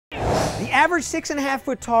The average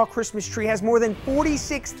 6.5-foot tall Christmas tree has more than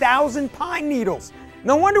 46,000 pine needles.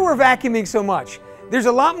 No wonder we're vacuuming so much. There's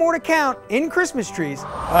a lot more to count in Christmas trees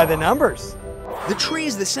by the numbers. The tree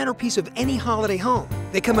is the centerpiece of any holiday home.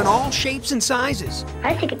 They come in all shapes and sizes.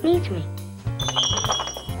 I think it needs me.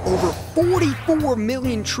 Over 44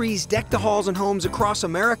 million trees deck the halls and homes across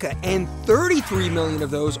America, and 33 million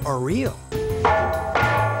of those are real.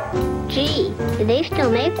 Gee, do they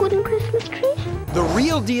still make wooden Christmas trees? The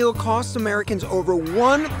real deal costs Americans over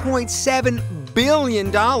 $1.7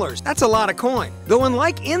 billion. That's a lot of coin. Though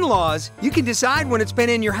unlike in-laws, you can decide when it's been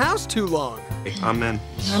in your house too long. Amen.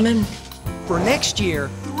 Amen. For next year,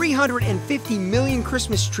 350 million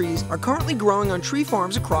Christmas trees are currently growing on tree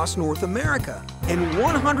farms across North America, and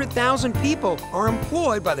 100,000 people are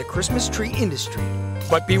employed by the Christmas tree industry.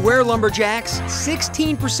 But beware, lumberjacks,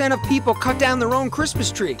 16% of people cut down their own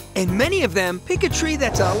Christmas tree, and many of them pick a tree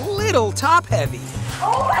that's a little top-heavy.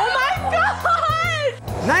 Oh my God!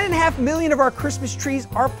 9.5 million of our Christmas trees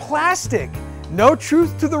are plastic. No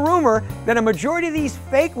truth to the rumor that a majority of these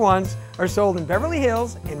fake ones are sold in Beverly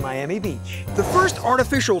Hills and Miami Beach. The first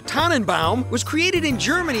artificial Tannenbaum was created in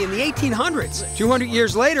Germany in the 1800s. 200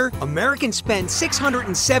 years later, Americans spend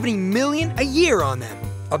 $670 million a year on them.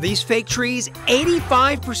 Of these fake trees,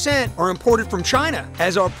 85% are imported from China,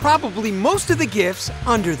 as are probably most of the gifts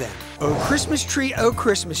under them. Oh Christmas tree, oh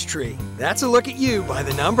Christmas tree. That's a look at you by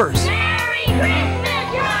the numbers. Merry Christmas!